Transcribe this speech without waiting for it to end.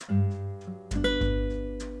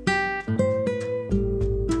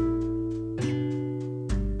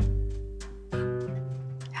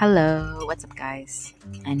Hello, what's up, guys?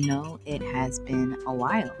 I know it has been a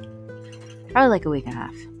while, probably like a week and a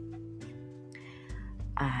half.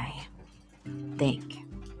 I think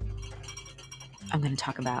I'm going to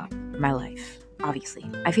talk about my life, obviously.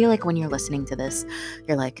 I feel like when you're listening to this,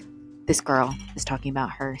 you're like, this girl is talking about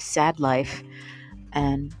her sad life,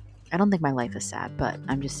 and I don't think my life is sad, but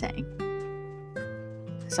I'm just saying.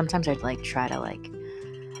 Sometimes I'd try to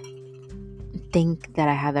think that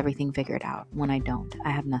I have everything figured out when I don't. I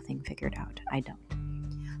have nothing figured out. I don't.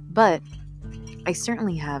 But I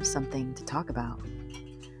certainly have something to talk about.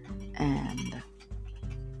 And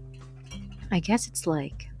I guess it's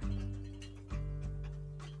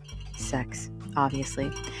sex, obviously.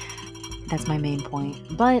 That's my main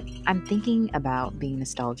point. But I'm thinking about being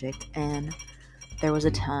nostalgic, and there was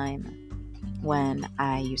a time when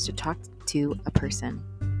I used to talk to a person.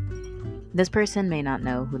 This person may not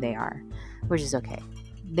know who they are, which is okay.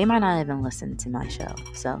 They might not even listen to my show,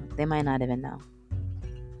 so they might not even know.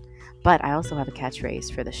 But I also have a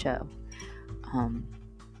catchphrase for the show.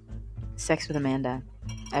 Sex with Amanda.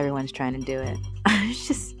 Everyone's trying to do it.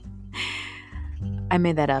 I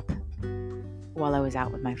made that up while I was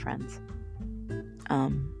out with my friends.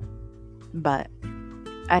 But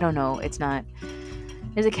I don't know. Is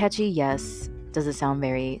it catchy? Yes. Does it sound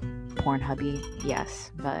very Pornhubby?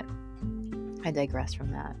 Yes. But I digress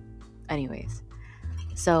from that. Anyways,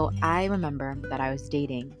 so I remember that I was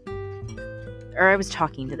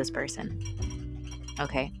talking to this person.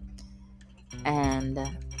 Okay. And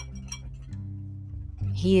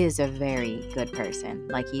he is a very good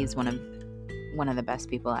person. He's one of the best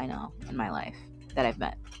people I know in my life that I've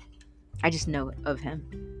met. I just know of him.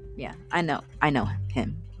 Yeah, I know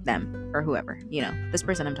him, them, or whoever, this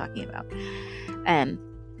person I'm talking about. And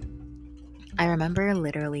I remember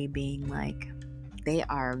literally being like, I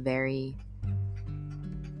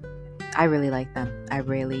really like them. I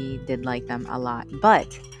really did like them a lot.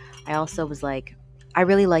 But I also was like, I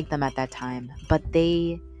really liked them at that time, but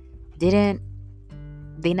they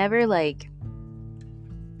never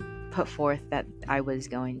put forth that I was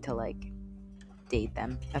going to date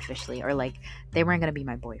them officially, or they weren't going to be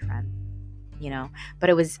my boyfriend, but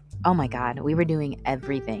it was, oh my God, we were doing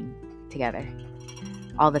everything together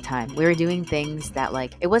all the time. We were doing things that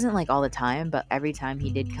it wasn't all the time, but every time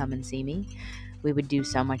he did come and see me, we would do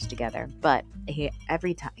so much together. But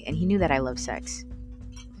every time, and he knew that I love sex.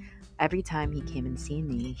 Every time he came and seen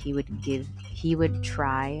me, we would do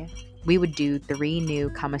 3 new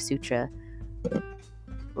Kama Sutra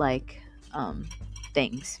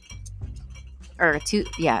things, or 2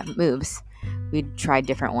 moves. We'd try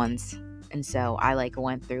different ones, and so I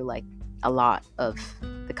went through a lot of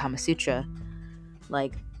the Kama Sutra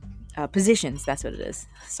positions. That's what it is.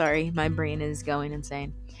 Sorry, my brain is going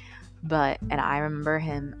insane. And I remember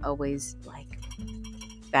him always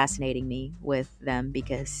fascinating me with them,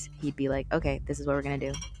 because he'd be like, okay, this is what we're gonna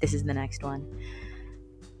do, this is the next one,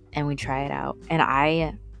 and we try it out. And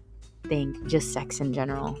I think just sex in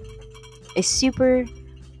general is super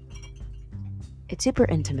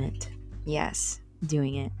intimate. Yes,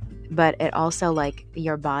 doing it, but it also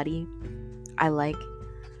your body.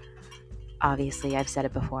 Obviously, I've said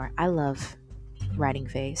it before, I love riding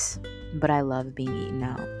face, but I love being eaten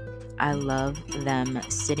out. I love them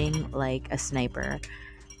sitting like a sniper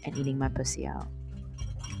and eating my pussy out.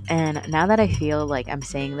 And now that I feel I'm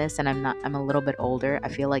saying this and I'm a little bit older, I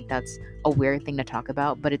feel that's a weird thing to talk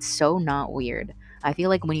about, but it's so not weird. I feel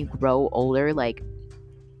when you grow older,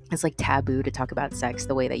 it's taboo to talk about sex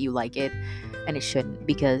the way that you like it, and it shouldn't,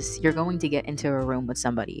 because you're going to get into a room with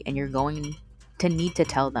somebody and you're going to need to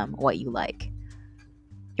tell them what you like.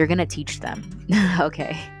 You're going to teach them,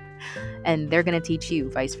 okay? And they're going to teach you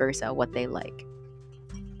vice versa what they like.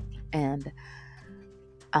 And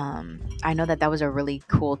I know that was a really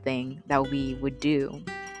cool thing that we would do.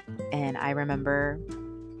 And I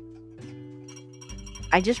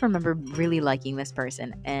just remember really liking this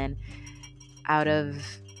person. And out of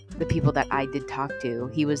the people that I did talk to,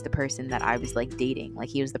 he was the person that I was dating.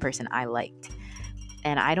 He was the person I liked.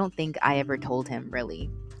 And I don't think I ever told him really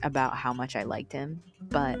about how much I liked him,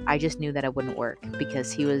 but I just knew that it wouldn't work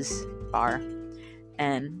because he was far.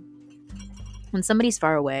 And when somebody's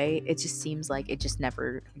far away, it just seems it just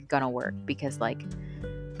never gonna work, because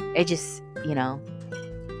it just,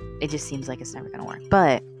 it just seems it's never gonna work.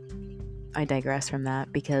 But I digress from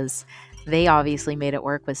that, because they obviously made it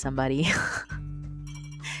work with somebody.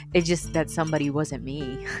 It's just that somebody wasn't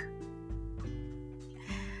me.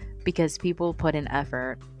 Because people put in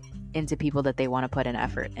effort into people that they want to put in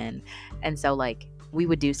effort in. And so we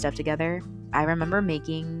would do stuff together. I remember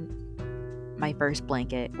making my first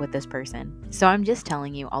blanket with this person. So I'm just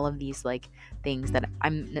telling you all of these like things that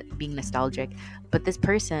being nostalgic, but this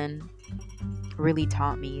person really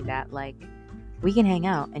taught me that like we can hang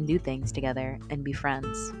out and do things together and be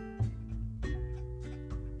friends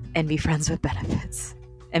with benefits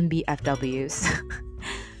and be FWs.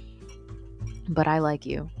 But I like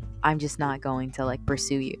you. I'm just not going to like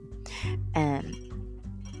pursue you. And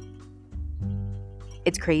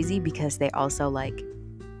it's crazy because they also like,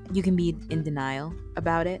 you can be in denial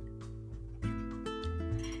about it.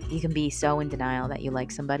 You can be so in denial that you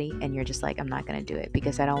like somebody and you're just like, I'm not going to do it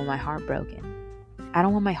because I don't want my heart broken. I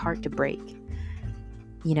don't want my heart to break,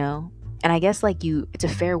 you know? And I guess like it's a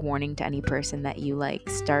fair warning to any person that you like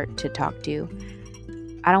start to talk to.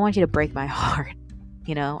 I don't want you to break my heart,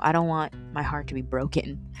 you know? I don't want my heart to be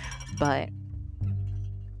broken, but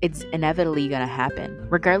it's inevitably gonna happen.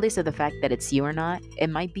 Regardless of the fact that it's you or not, it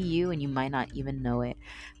might be you and you might not even know it.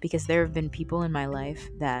 Because there have been people in my life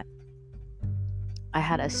that I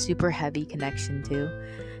had a super heavy connection to,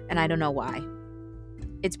 and I don't know why.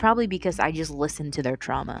 It's probably because I just listened to their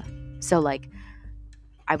trauma. So like,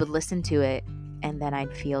 I would listen to it and then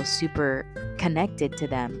I'd feel super connected to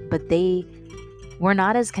them, but they were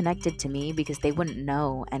not as connected to me because they wouldn't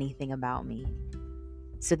know anything about me.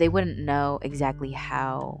 So they wouldn't know exactly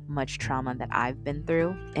how much trauma that I've been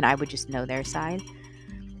through, and I would just know their side,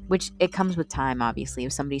 which it comes with time, obviously,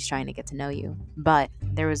 if somebody's trying to get to know you. But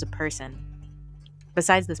there was a person,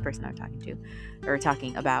 besides this person I'm talking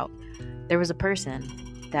about, there was a person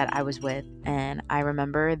that I was with, and I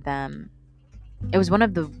remember them. It was one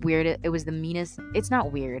of the weirdest, it was the meanest. It's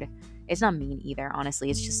not weird. It's not mean either,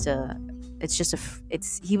 honestly. He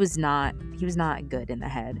was not good in the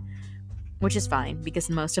head, which is fine because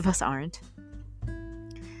most of us aren't.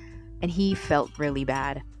 And he felt really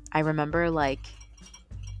bad. I remember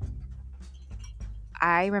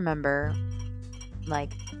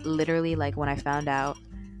literally like when I found out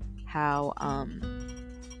how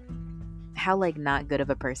like not good of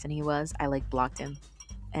a person he was, I like blocked him.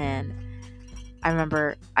 And I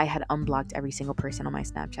remember I had unblocked every single person on my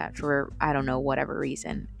Snapchat for I don't know, whatever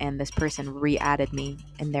reason. And this person re-added me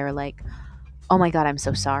and they were like, oh my God, I'm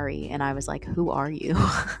so sorry. And I was like, who are you?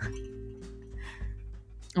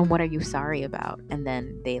 And what are you sorry about? And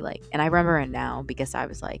then they like, and I remember it now because I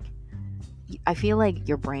was like, I feel like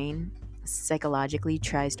your brain psychologically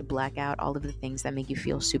tries to black out all of the things that make you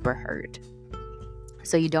feel super hurt.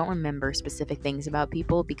 So you don't remember specific things about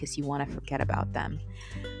people because you want to forget about them.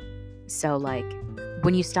 So like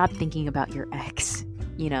when you stop thinking about your ex,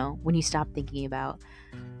 you know, when you stop thinking about,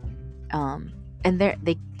 and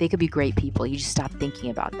they could be great people. You just stop thinking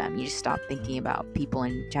about them. You just stop thinking about people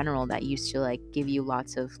in general that used to like give you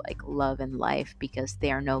lots of like love and life because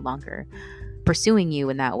they are no longer pursuing you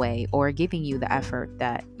in that way or giving you the effort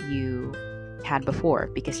that you had before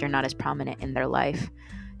because you're not as prominent in their life,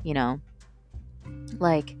 you know?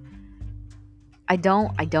 Like I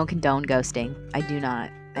don't condone ghosting. I do not.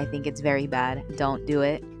 I think it's very bad. Don't do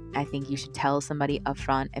it. I think you should tell somebody up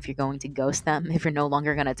front if you're going to ghost them, if you're no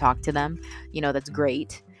longer going to talk to them. You know, that's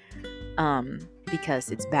great. Because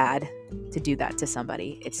it's bad to do that to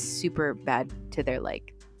somebody. It's super bad to their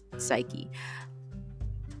like psyche.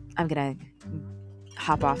 I'm going to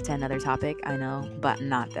hop off to another topic, I know, but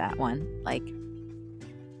not that one. Like,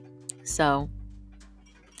 so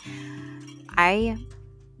I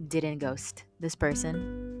didn't ghost this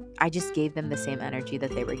person. I just gave them the same energy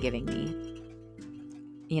that they were giving me.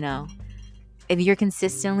 You know, if I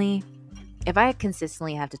consistently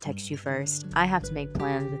have to text you first, I have to make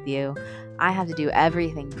plans with you, I have to do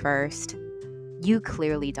everything first, you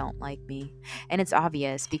clearly don't like me. And it's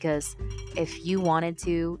obvious because if you wanted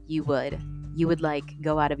to, you would like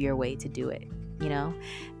go out of your way to do it, you know?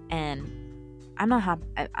 And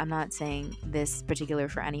I'm not saying this particular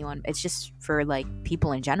for anyone. It's just for like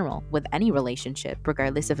people in general with any relationship,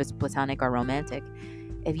 regardless if it's platonic or romantic.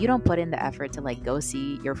 If you don't put in the effort to like go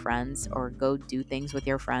see your friends or go do things with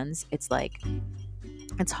your friends, it's like,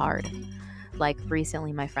 it's hard. Like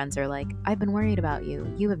recently my friends are like, I've been worried about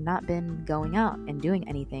you. You have not been going out and doing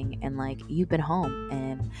anything and like you've been home.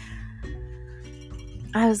 And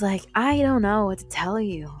I was like, I don't know what to tell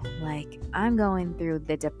you. Like I'm going through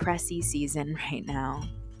the depressy season right now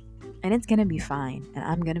and it's gonna be fine and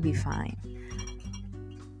I'm gonna be fine.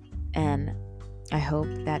 And I hope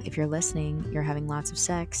that if you're listening, you're having lots of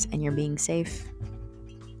sex and you're being safe.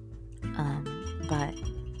 But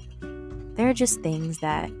there are just things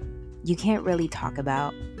that you can't really talk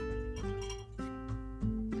about.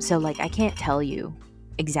 So like I can't tell you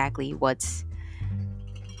exactly what's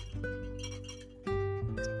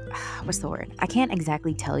the word? I can't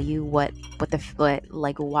exactly tell you what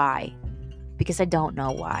why, because I don't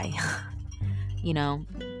know why. You know,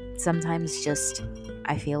 sometimes just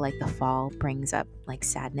I feel like the fall brings up like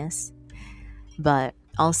sadness, but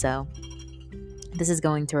also this is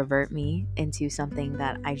going to revert me into something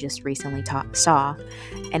that I just recently saw,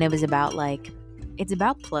 and it was about like it's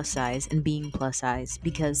about plus size and being plus size,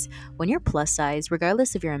 because when you're plus size,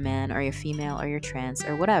 regardless if you're a man or you're female or you're trans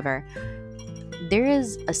or whatever, there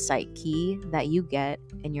is a psyche that you get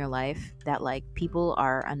in your life that like people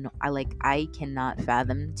are I cannot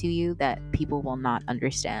fathom to you that people will not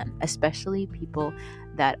understand, especially people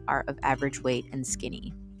that are of average weight and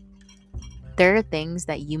skinny. There are things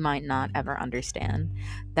that you might not ever understand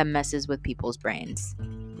that messes with people's brains,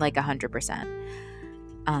 like 100%.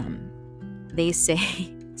 They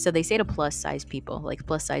say so they say to plus size people, like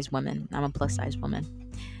plus size women. I'm a plus size woman,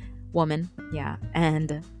 yeah.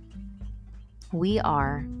 And we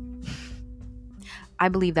are I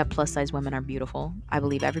believe that plus size women are beautiful. I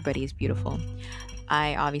believe everybody is beautiful.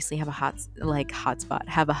 I obviously have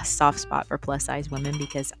have a soft spot for plus size women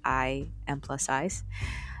because I am plus size,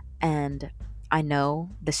 and I know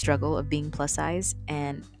the struggle of being plus size.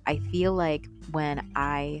 And I feel like when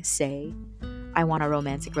I say I want a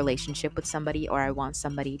romantic relationship with somebody, or I want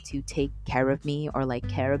somebody to take care of me or like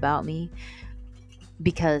care about me,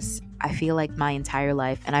 because I feel like my entire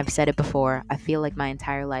life, and I've said it before, I feel like my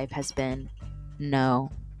entire life has been, no,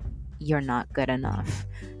 you're not good enough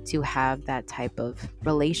to have that type of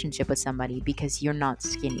relationship with somebody because you're not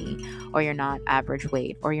skinny, or you're not average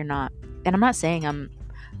weight, or you're not, and I'm not saying I'm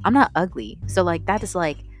not ugly. So like that is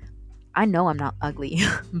like, I know I'm not ugly,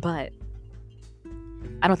 but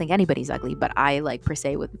I don't think anybody's ugly, but I like per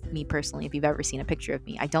se with me personally, if you've ever seen a picture of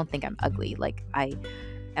me, I don't think I'm ugly.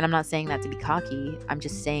 And I'm not saying that to be cocky. I'm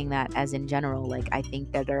just saying that as in general, like I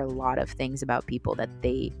think that there are a lot of things about people that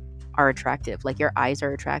they are attractive. Like your eyes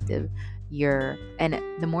are attractive. And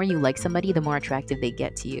the more you like somebody, the more attractive they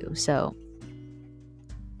get to you. So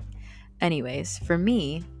anyways, for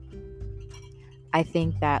me, I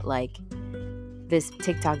think that like this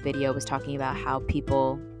TikTok video was talking about how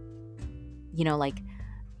people, like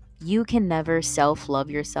you can never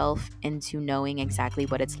self-love yourself into knowing exactly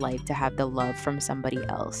what it's like to have the love from somebody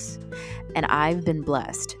else. And I've been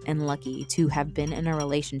blessed and lucky to have been in a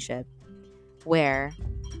relationship where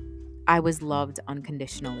I was loved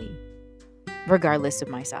unconditionally, regardless of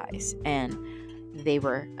my size. And they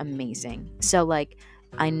were amazing. So like,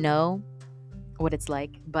 I know what it's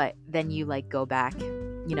like, but then you like go back,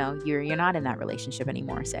 you're not in that relationship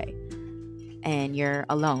anymore, say, and you're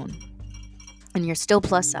alone. And you're still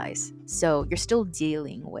plus size. So you're still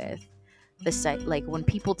dealing with like when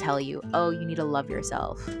people tell you, oh, you need to love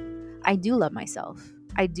yourself. I do love myself.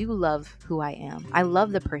 I do love who I am. I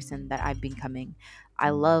love the person that I'm becoming.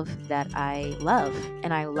 I love that I love.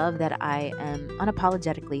 And I love that I am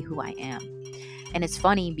unapologetically who I am. And it's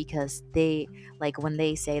funny because they, like when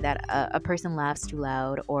they say that a person laughs too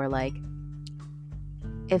loud, or like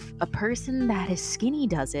if a person that is skinny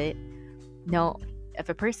does it, no, if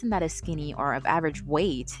a person that is skinny or of average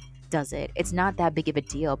weight does it, it's not that big of a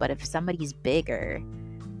deal. But if somebody's bigger,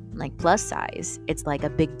 like plus size, it's like a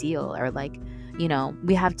big deal. Or like,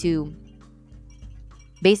 we have to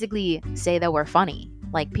basically say that we're funny.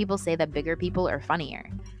 Like people say that bigger people are funnier.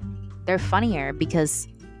 They're funnier because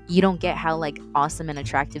you don't get how like awesome and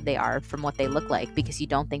attractive they are from what they look like, because you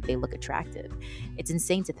don't think they look attractive. It's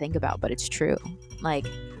insane to think about, but it's true. Like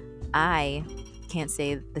I can't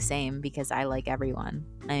say the same because I like everyone.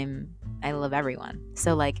 I love everyone.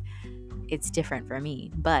 So like it's different for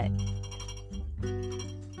me, but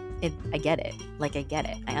I get it. Like I get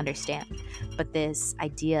it. I understand. But this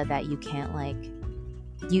idea that you can't like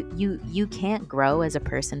you can't grow as a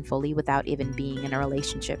person fully without even being in a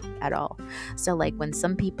relationship at all. So like when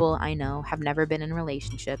some people I know have never been in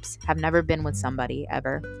relationships, have never been with somebody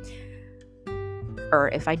ever, or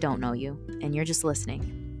if I don't know you and you're just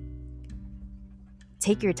listening,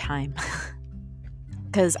 take your time.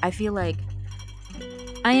 Because I feel like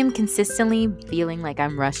I am consistently feeling like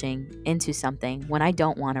I'm rushing into something when I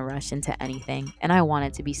don't want to rush into anything. And I want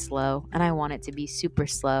it to be slow, and I want it to be super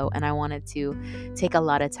slow, and I want it to take a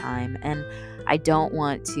lot of time. And I don't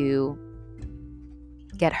want to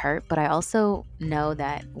get hurt, but I also know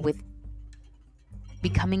that with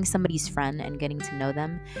becoming somebody's friend and getting to know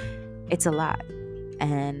them, it's a lot.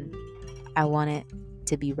 And I want it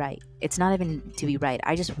to be right. It's not even to be right.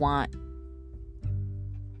 I just want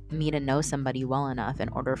me to know somebody well enough in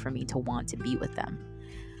order for me to want to be with them,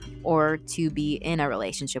 or to be in a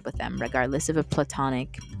relationship with them, regardless of a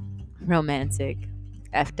platonic, romantic,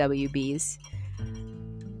 Fwbs.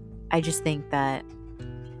 I just think that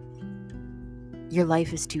Your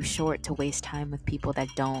life is too short to waste time with people that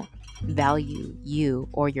don't value you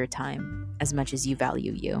or your time as much as you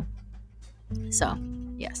value you. So,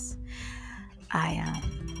 yes. I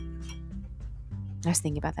was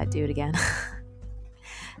thinking about that dude again.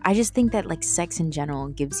 I just think that like sex in general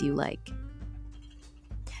gives you like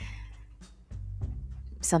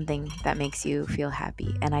something that makes you feel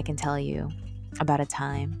happy. And I can tell you about a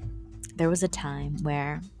time. There was a time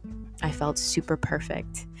where I felt super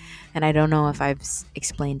perfect. And I don't know if I've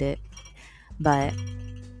explained it, but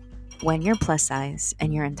when you're plus size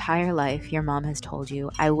and your entire life your mom has told you,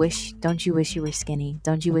 don't you wish you were skinny?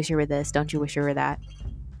 Don't you wish you were this? Don't you wish you were that?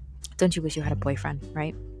 Don't you wish you had a boyfriend,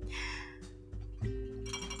 right?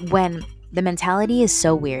 When the mentality is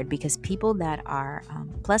so weird because people that are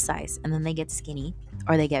plus size and then they get skinny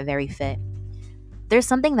or they get very fit, there's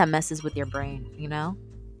something that messes with your brain, you know?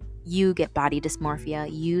 You get body dysmorphia.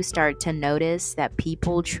 You start to notice that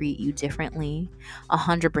people treat you differently.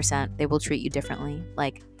 100% they will treat you differently.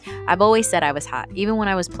 Like, I've always said I was hot. Even when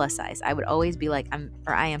I was plus size, I would always be like,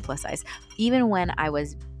 I am plus size. Even when I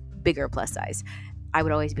was bigger plus size, I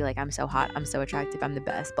would always be like, I'm so hot, I'm so attractive, I'm the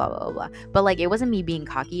best, blah, blah, blah, blah. But like, it wasn't me being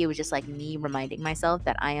cocky. It was just like me reminding myself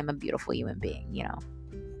that I am a beautiful human being, you know?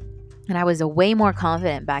 And I was way more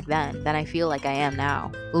confident back then than I feel like I am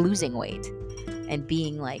now, losing weight and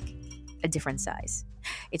being like a different size.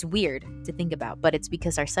 It's weird to think about, but it's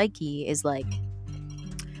because our psyche is like,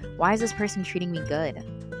 why is this person treating me good?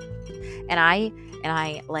 And I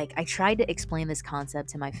tried to explain this concept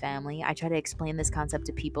to my family. I tried to explain this concept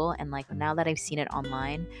to people, and like now that I've seen it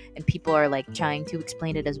online and people are like trying to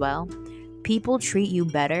explain it as well, people treat you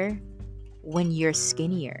better when you're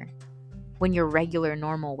skinnier, when you're regular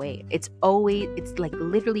normal weight. It's like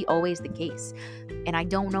literally always the case. And I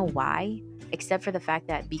don't know why, except for the fact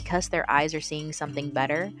that because their eyes are seeing something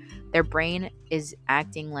better, their brain is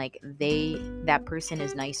acting like that person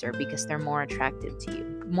is nicer because they're more attractive to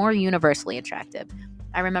you, more universally attractive.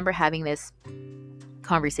 I remember having this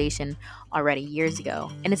conversation already years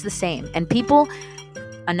ago, and it's the same. And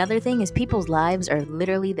another thing is people's lives are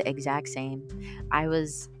literally the exact same. I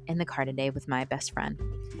was in the car today with my best friend,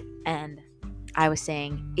 and I was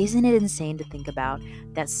saying, isn't it insane to think about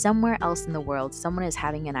that somewhere else in the world, someone is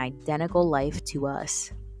having an identical life to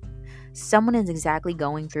us? Someone is exactly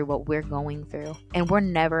going through what we're going through, and we're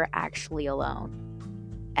never actually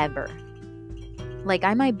alone. Ever. Like,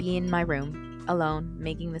 I might be in my room alone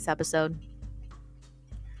making this episode,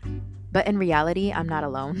 but in reality, I'm not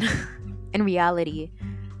alone. In reality,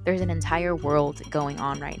 there's an entire world going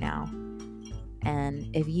on right now. And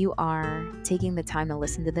if you are taking the time to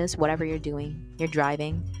listen to this, whatever you're doing, you're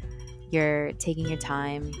driving, you're taking your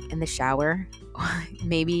time in the shower,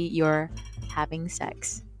 maybe you're having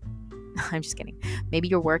sex. I'm just kidding. Maybe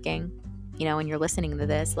you're working, and you're listening to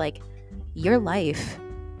this, like, your life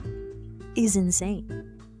is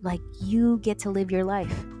insane. Like, you get to live your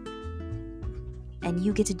life and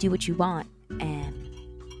you get to do what you want. And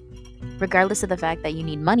regardless of the fact that you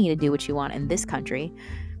need money to do what you want in this country,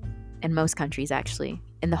 in most countries actually,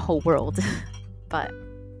 in the whole world, but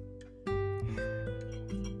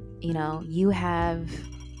you have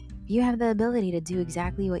the ability to do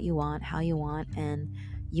exactly what you want, how you want, and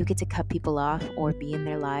you get to cut people off or be in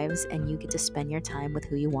their lives, and you get to spend your time with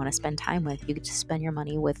who you want to spend time with. You get to spend your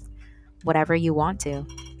money with whatever you want to.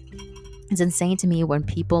 It's insane to me when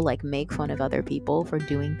people like make fun of other people for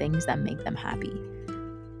doing things that make them happy.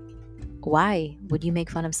 Why would you make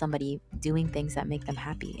fun of somebody doing things that make them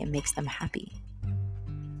happy? It makes them happy.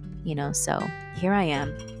 So here I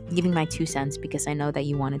am giving my 2 cents because I know that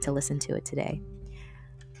you wanted to listen to it today.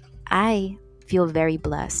 I feel very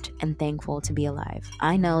blessed and thankful to be alive.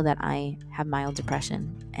 I know that I have mild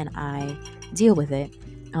depression and I deal with it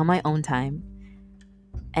on my own time.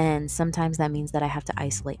 And sometimes that means that I have to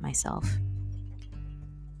isolate myself.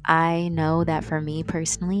 I know that for me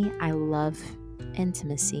personally, I love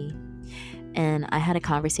intimacy. And I had a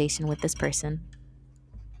conversation with this person,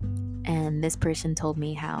 and this person told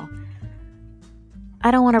me how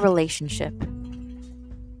I don't want a relationship.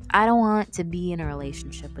 I don't want to be in a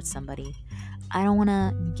relationship with somebody. I don't want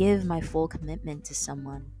to give my full commitment to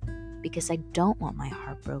someone because I don't want my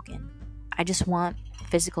heart broken. I just want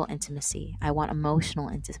physical intimacy. I want emotional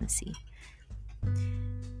intimacy.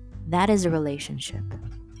 That is a relationship.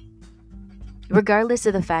 Regardless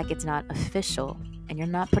of the fact it's not official and you're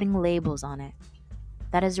not putting labels on it,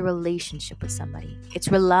 that is a relationship with somebody. It's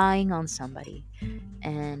relying on somebody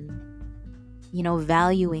and,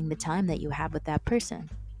 valuing the time that you have with that person.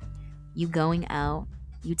 You going out,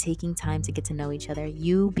 you taking time to get to know each other,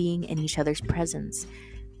 you being in each other's presence,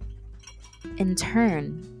 in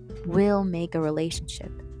turn, will make a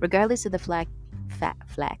relationship. Regardless of the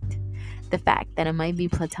the fact that it might be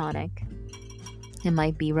platonic, it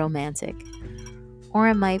might be romantic, or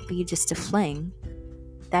it might be just a fling,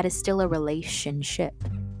 that is still a relationship.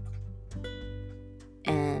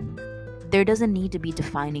 And there doesn't need to be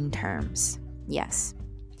defining terms, yes,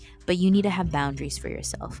 but you need to have boundaries for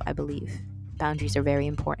yourself, I believe. Boundaries are very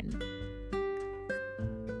important.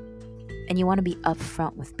 And you want to be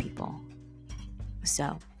upfront with people.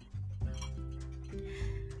 So,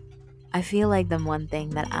 I feel like the one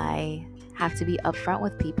thing that I have to be upfront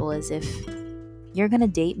with people is if you're going to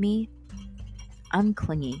date me, I'm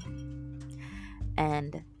clingy.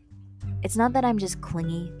 And it's not that I'm just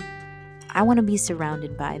clingy. I want to be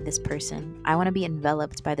surrounded by this person. I want to be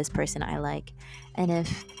enveloped by this person I like. And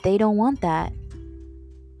if they don't want that,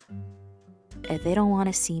 if they don't want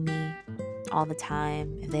to see me all the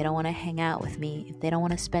time, if they don't want to hang out with me, if they don't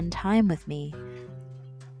want to spend time with me,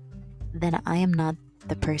 then I am not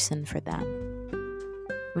the person for them,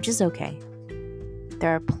 which is okay.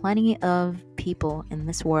 There are plenty of people in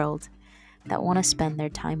this world that want to spend their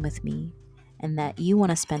time with me and that you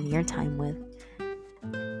want to spend your time with.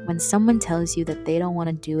 When someone tells you that they don't want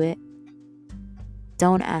to do it,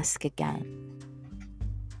 don't ask again.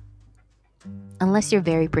 Unless you're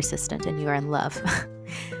very persistent and you are in love.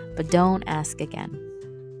 But don't ask again.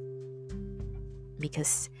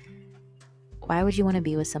 Because why would you want to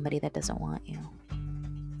be with somebody that doesn't want you?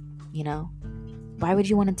 You know? Why would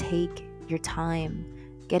you want to take your time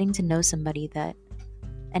getting to know somebody that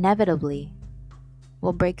inevitably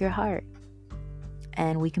will break your heart?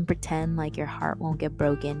 And we can pretend like your heart won't get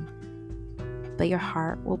broken, but your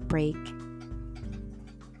heart will break.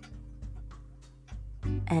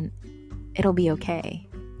 And it'll be okay.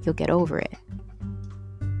 You'll get over it.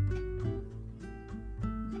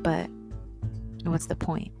 But what's the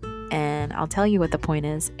point? And I'll tell you what the point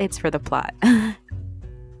is. It's for the plot.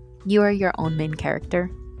 You are your own main character.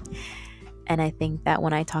 And I think that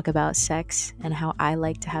when I talk about sex and how I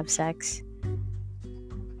like to have sex,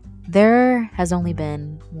 there has only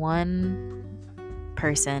been one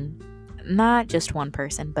person, not just one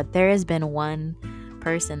person, but there has been one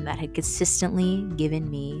person that had consistently given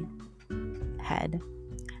me head,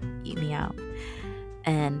 eat me out.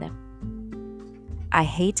 And I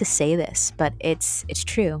hate to say this, but it's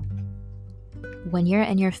true. When you're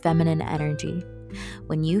in your feminine energy,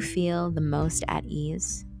 when you feel the most at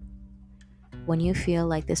ease, when you feel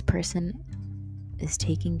like this person is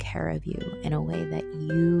taking care of you in a way that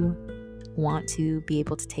you want to be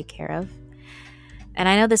able to take care of. And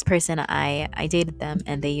I know this person, I dated them,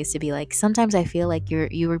 and they used to be like, sometimes I feel like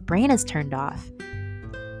your brain is turned off.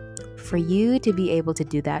 For you to be able to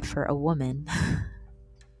do that for a woman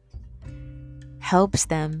helps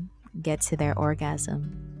them get to their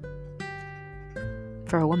orgasm.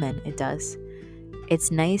 For a woman, it does.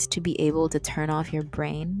 It's nice to be able to turn off your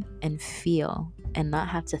brain and feel and not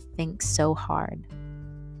have to think so hard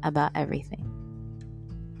about everything.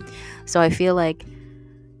 So I feel like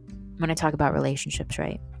when I talk about relationships,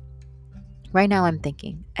 right now I'm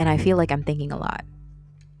thinking, and I feel like I'm thinking a lot,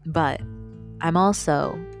 but I'm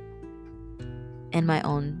also in my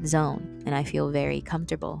own zone and I feel very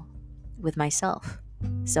comfortable with myself.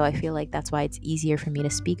 So I feel like that's why it's easier for me to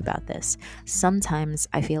speak about this. Sometimes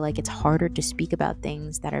I feel like it's harder to speak about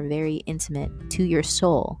things that are very intimate to your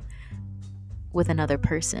soul with another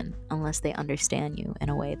person unless they understand you in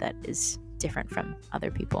a way that is different from other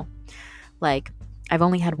people. Like, I've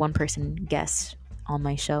only had one person guest on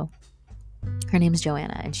my show. Her name's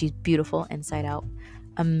Joanna, and she's beautiful inside out.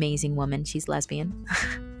 Amazing woman. She's lesbian.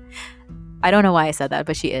 I don't know why I said that,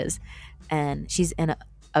 but she is. And she's in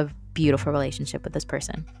a beautiful relationship with this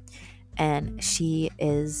person. And she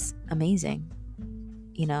is amazing,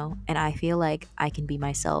 you know? And I feel like I can be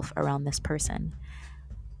myself around this person.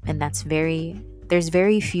 And there's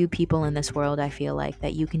very few people in this world, I feel like,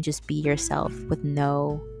 that you can just be yourself with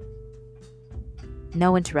no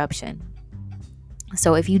interruption.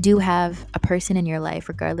 So if you do have a person in your life,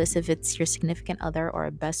 regardless if it's your significant other or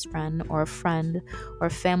a best friend or a friend or a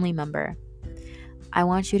family member, I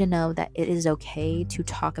want you to know that it is okay to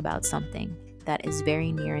talk about something that is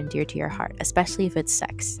very near and dear to your heart, especially if it's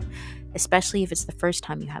sex, especially if it's the first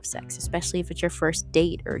time you have sex, especially if it's your first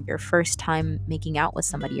date or your first time making out with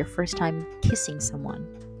somebody, your first time kissing someone.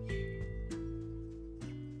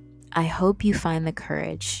 I hope you find the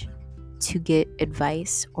courage to get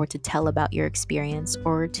advice or to tell about your experience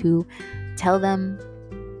or to tell them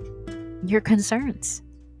your concerns.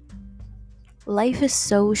 Life is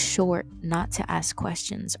so short not to ask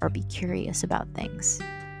questions or be curious about things.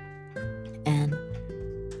 And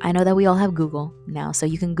I know that we all have Google now, so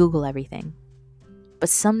you can Google everything. But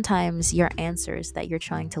sometimes your answers that you're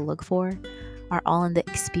trying to look for are all in the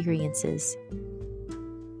experiences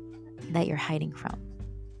that you're hiding from.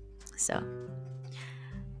 So,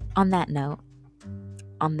 on that note,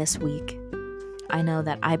 on this week, I know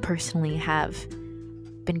that I personally have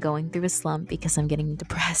been going through a slump because I'm getting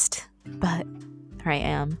depressed, but here I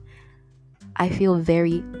am. I feel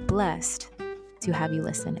very blessed to have you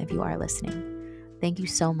listen if you are listening. Thank you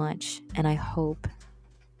so much, and I hope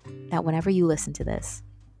that whenever you listen to this,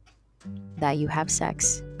 that you have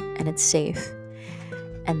sex and it's safe,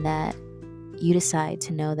 and that you decide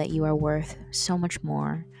to know that you are worth so much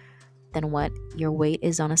more than what your weight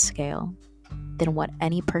is on a scale, than what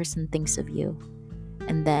any person thinks of you,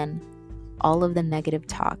 and then all of the negative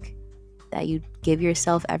talk that you give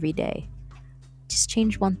yourself every day. Just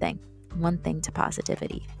change one thing to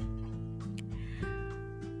positivity.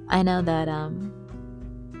 I know that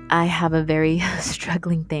I have a very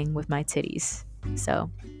struggling thing with my titties.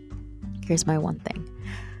 So here's my one thing.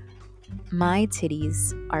 My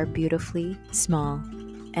titties are beautifully small,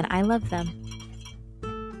 and I love them.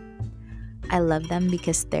 I love them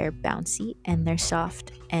because they're bouncy and they're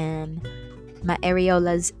soft, and my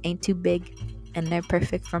areolas ain't too big, and they're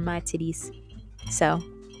perfect for my titties. So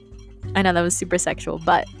I know that was super sexual,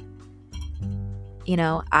 but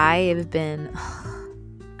I'm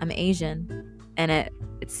Asian, and it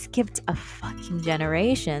skipped a fucking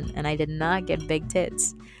generation, and I did not get big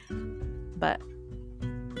tits. But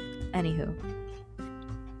anywho,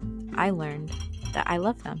 I learned that I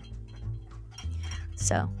love them.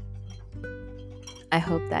 So I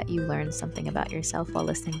hope that you learned something about yourself while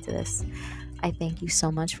listening to this. I thank you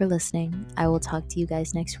so much for listening. I will talk to you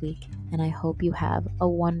guys next week, and I hope you have a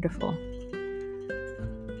wonderful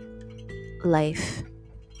life,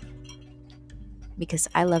 because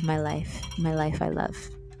I love my life I love,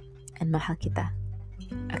 and mahal kita.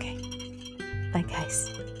 Okay, bye guys.